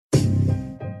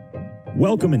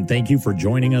Welcome and thank you for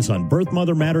joining us on Birth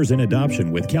Mother Matters in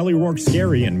Adoption with Kelly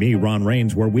Rourke-Scary and me, Ron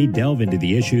Rains, where we delve into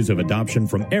the issues of adoption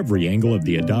from every angle of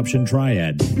the adoption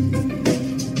triad.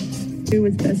 Do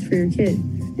what's best for your kid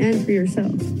and for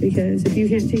yourself, because if you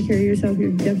can't take care of yourself,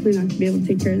 you're definitely not going to be able to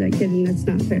take care of that kid, and that's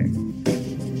not fair.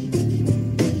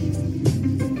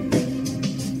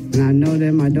 And I know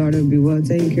that my daughter will be well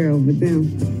taken care of with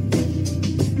them.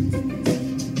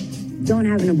 Don't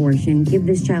have an abortion. Give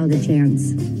this child a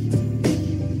chance.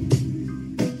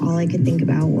 All I could think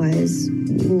about was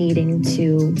needing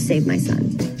to save my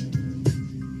son.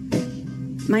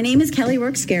 My name is Kelly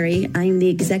Rourke-Scary. I'm the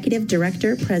Executive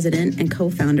Director, President, and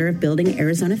co-founder of Building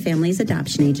Arizona Families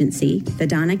Adoption Agency, the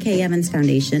Donna K. Evans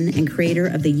Foundation, and creator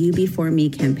of the You Before Me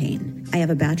campaign. I have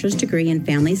a bachelor's degree in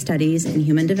family studies and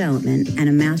human development and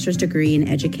a master's degree in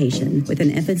education with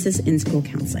an emphasis in school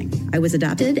counseling. I was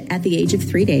adopted at the age of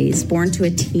 3 days, born to a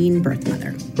teen birth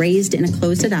mother, raised in a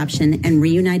closed adoption, and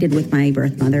reunited with my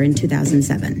birth mother in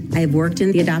 2007. I have worked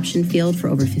in the adoption field for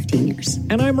over 15 years.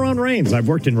 And I'm Ron Rains. I've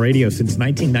worked in radio since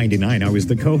 1999. I was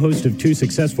the co-host of 2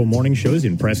 successful morning shows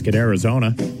in Prescott,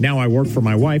 Arizona. Now I work for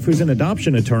my wife, who's an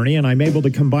adoption attorney, and I'm able to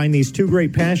combine these two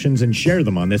great passions and share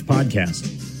them on this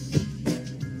podcast.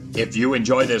 If you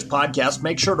enjoy this podcast,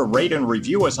 make sure to rate and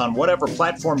review us on whatever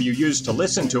platform you use to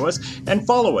listen to us, and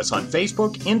follow us on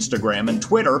Facebook, Instagram, and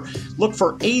Twitter. Look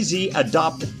for AZ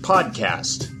Adopt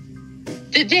Podcast.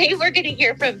 Today, we're going to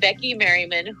hear from Becky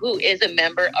Merryman, who is a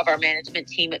member of our management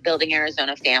team at Building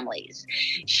Arizona Families.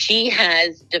 She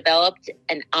has developed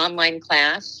an online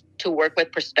class to work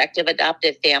with prospective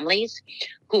adoptive families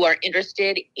who are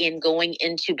interested in going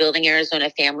into Building Arizona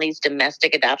Families'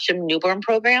 domestic adoption newborn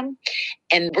program.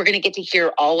 And we're going to get to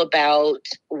hear all about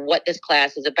what this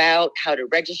class is about, how to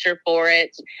register for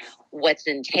it, what's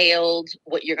entailed,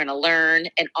 what you're going to learn,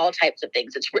 and all types of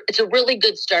things. It's a really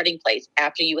good starting place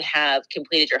after you have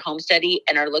completed your home study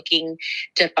and are looking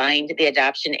to find the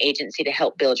adoption agency to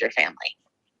help build your family.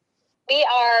 We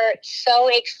are so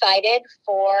excited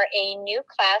for a new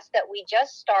class that we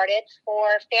just started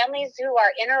for families who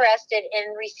are interested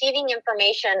in receiving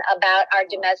information about our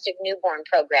domestic newborn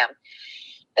program.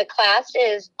 The class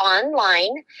is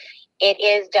online. It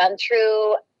is done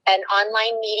through an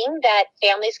online meeting that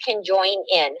families can join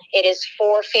in. It is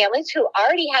for families who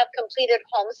already have completed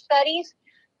home studies,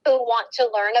 who want to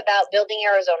learn about Building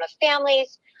Arizona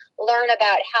Families, learn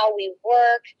about how we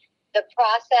work, the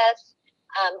process,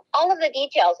 all of the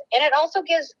details. And it also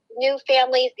gives new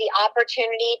families the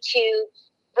opportunity to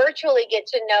virtually get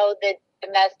to know the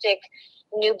domestic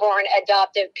newborn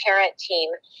adoptive parent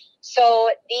team. So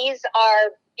these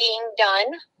are being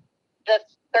done the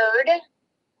third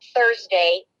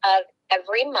Thursday of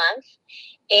every month.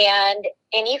 And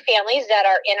any families that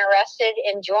are interested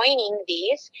in joining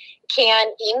these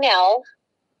can email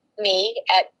me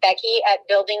at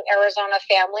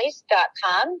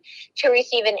becky@buildingarizonafamilies.com to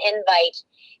receive an invite.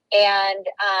 And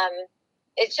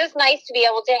it's just nice to be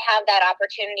able to have that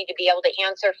opportunity to be able to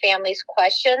answer families'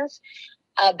 questions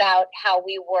about how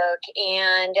we work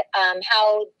and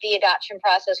how the adoption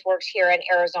process works here in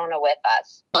Arizona with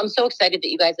us. I'm so excited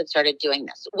that you guys have started doing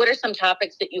this. What are some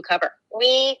topics that you cover?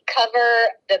 We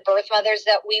cover the birth mothers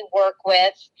that we work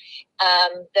with,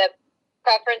 the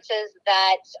preferences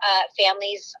that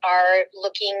families are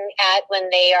looking at when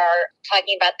they are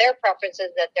talking about their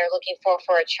preferences that they're looking for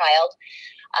a child.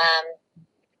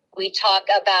 We talk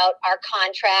about our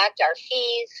contract, our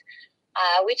fees.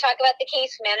 We talk about the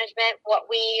case management, what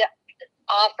we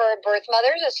offer birth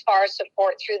mothers as far as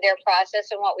support through their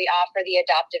process, and what we offer the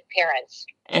adoptive parents.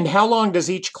 And how long does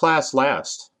each class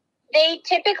last? They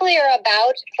typically are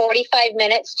about 45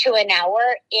 minutes to an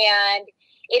hour, and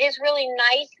it is really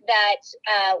nice that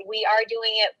we are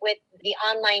doing it with the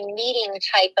online meeting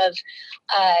type of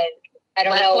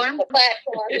platform.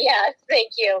 Yes,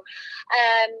 thank you.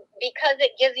 Because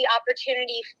it gives the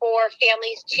opportunity for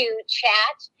families to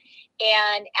chat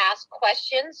and ask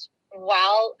questions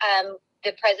while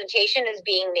the presentation is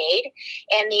being made,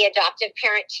 and the adoptive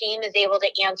parent team is able to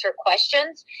answer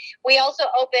questions. We also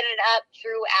open it up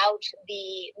throughout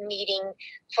the meeting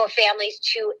for families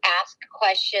to ask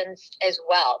questions as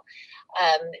well.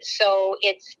 So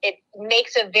it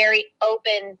makes a very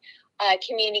open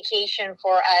communication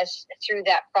for us through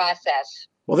that process.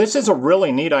 Well, this is a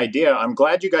really neat idea. I'm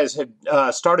glad you guys had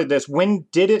started this. When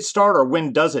did it start, or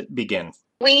when does it begin?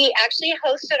 We actually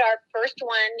hosted our first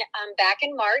one back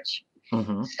in March.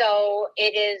 Mm-hmm. So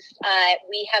it is,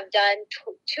 we have done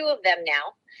two of them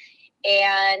now,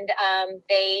 and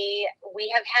we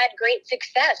have had great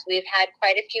success. We've had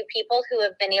quite a few people who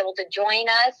have been able to join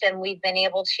us, and we've been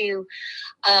able to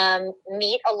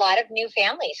meet a lot of new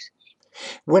families.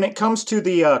 When it comes to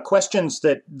the questions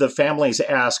that the families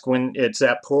ask when it's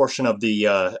that portion of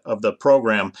the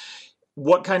program,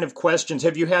 what kind of questions?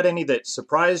 Have you had any that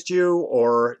surprised you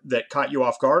or that caught you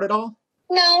off guard at all?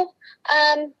 No,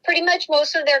 pretty much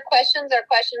most of their questions are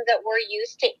questions that we're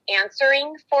used to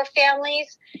answering for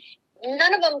families.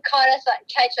 None of them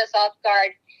catch us off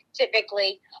guard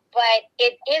typically, but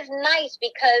it is nice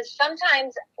because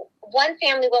sometimes one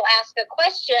family will ask a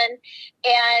question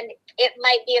and it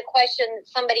might be a question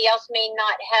somebody else may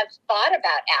not have thought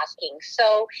about asking.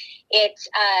 So it's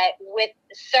with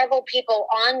several people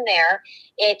on there,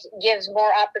 it gives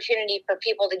more opportunity for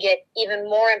people to get even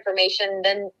more information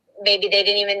than maybe they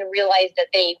didn't even realize that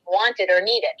they wanted or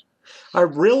needed. I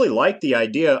really like the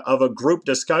idea of a group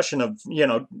discussion of,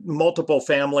 multiple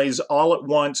families all at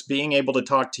once being able to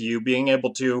talk to you, being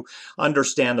able to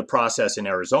understand the process in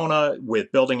Arizona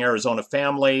with Building Arizona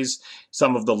Families,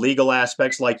 some of the legal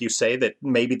aspects, like you say, that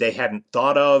maybe they hadn't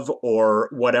thought of or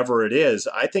whatever it is.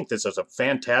 I think this is a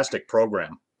fantastic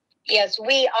program. Yes,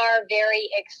 we are very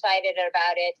excited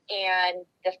about it. And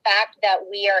the fact that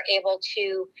we are able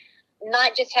to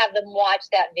not just have them watch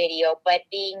that video, but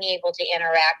being able to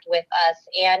interact with us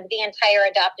and the entire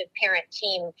adoptive parent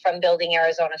team from Building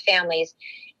Arizona Families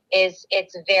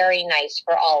it's very nice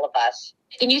for all of us.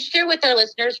 Can you share with our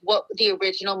listeners what the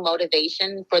original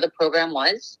motivation for the program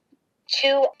was?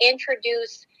 To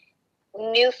introduce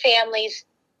new families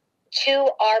to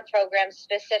our program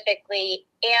specifically,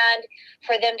 and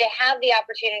for them to have the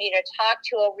opportunity to talk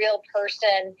to a real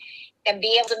person and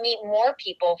be able to meet more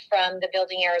people from the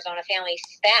Building Arizona Family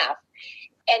staff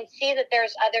and see that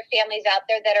there's other families out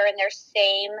there that are in their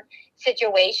same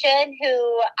situation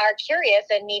who are curious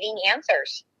and needing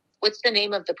answers. What's the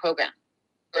name of the program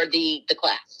or the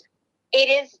class? It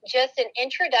is just an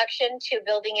introduction to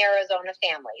Building Arizona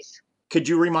Families. Could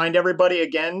you remind everybody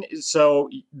again? So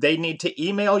they need to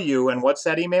email you. And what's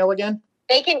that email again?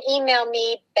 They can email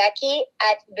me, Becky,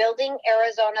 at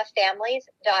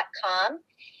buildingarizonafamilies.com.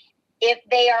 If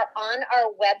they are on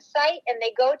our website and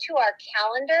they go to our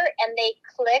calendar and they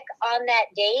click on that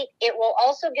date, it will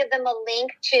also give them a link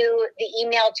to the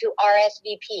email to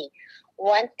RSVP.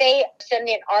 Once they send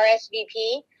an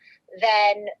RSVP,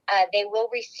 then they will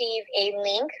receive a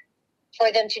link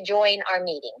for them to join our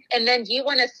meeting. And then do you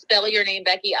want to spell your name,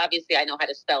 Becky? Obviously, I know how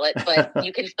to spell it, but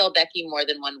you can spell Becky more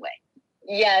than one way.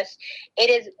 Yes, it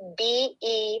is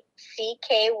BECKY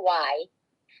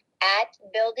at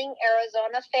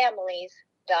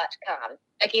buildingarizonafamilies.com.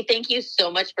 Becky, thank you so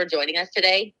much for joining us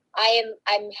today.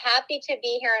 I'm happy to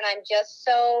be here, and I'm just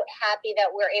so happy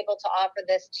that we're able to offer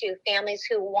this to families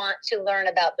who want to learn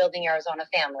about Building Arizona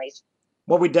Families.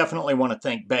 Well, we definitely want to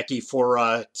thank Becky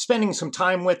for spending some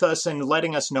time with us and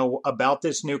letting us know about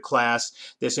this new class,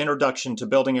 this introduction to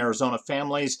Building Arizona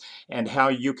Families, and how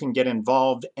you can get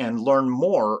involved and learn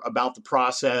more about the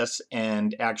process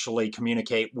and actually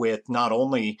communicate with not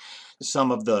only some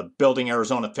of the Building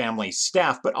Arizona Families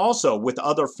staff, but also with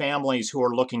other families who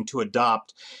are looking to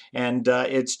adopt. And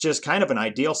it's just kind of an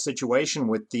ideal situation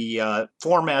with the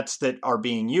formats that are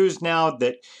being used now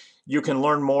that you can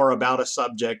learn more about a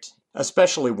subject,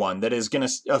 especially one that is going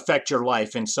to affect your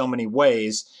life in so many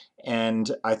ways.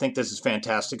 And I think this is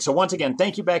fantastic. So once again,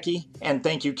 thank you, Becky, and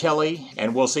thank you, Kelly,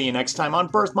 and we'll see you next time on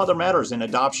Birth Mother Matters in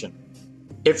Adoption.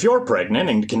 If you're pregnant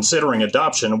and considering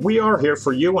adoption, we are here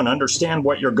for you and understand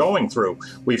what you're going through.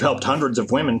 We've helped hundreds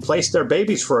of women place their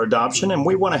babies for adoption, and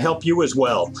we want to help you as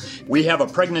well. We have a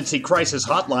pregnancy crisis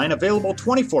hotline available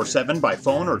 24/7 by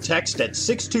phone or text at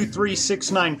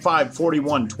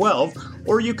 623-695-4112,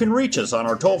 or you can reach us on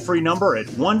our toll-free number at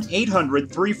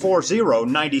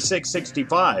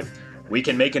 1-800-340-9665. We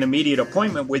can make an immediate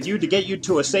appointment with you to get you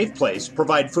to a safe place,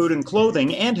 provide food and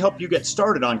clothing, and help you get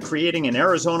started on creating an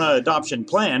Arizona adoption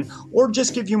plan, or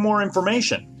just give you more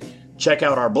information. Check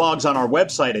out our blogs on our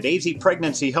website at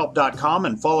azpregnancyhelp.com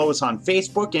and follow us on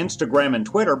Facebook, Instagram, and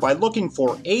Twitter by looking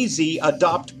for AZ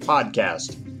Adopt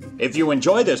Podcast. If you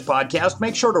enjoy this podcast,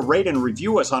 make sure to rate and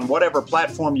review us on whatever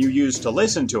platform you use to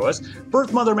listen to us.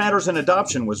 Birth Mother Matters in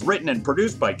Adoption was written and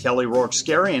produced by Kelly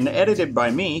Rourke-Scary and edited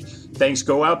by me. Thanks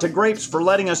go out to Grapes for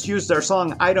letting us use their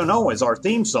song I Don't Know as our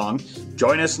theme song.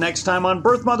 Join us next time on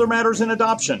Birth Mother Matters in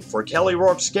Adoption. For Kelly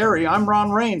Rourke-Scary, I'm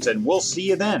Ron Rains, and we'll see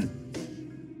you then.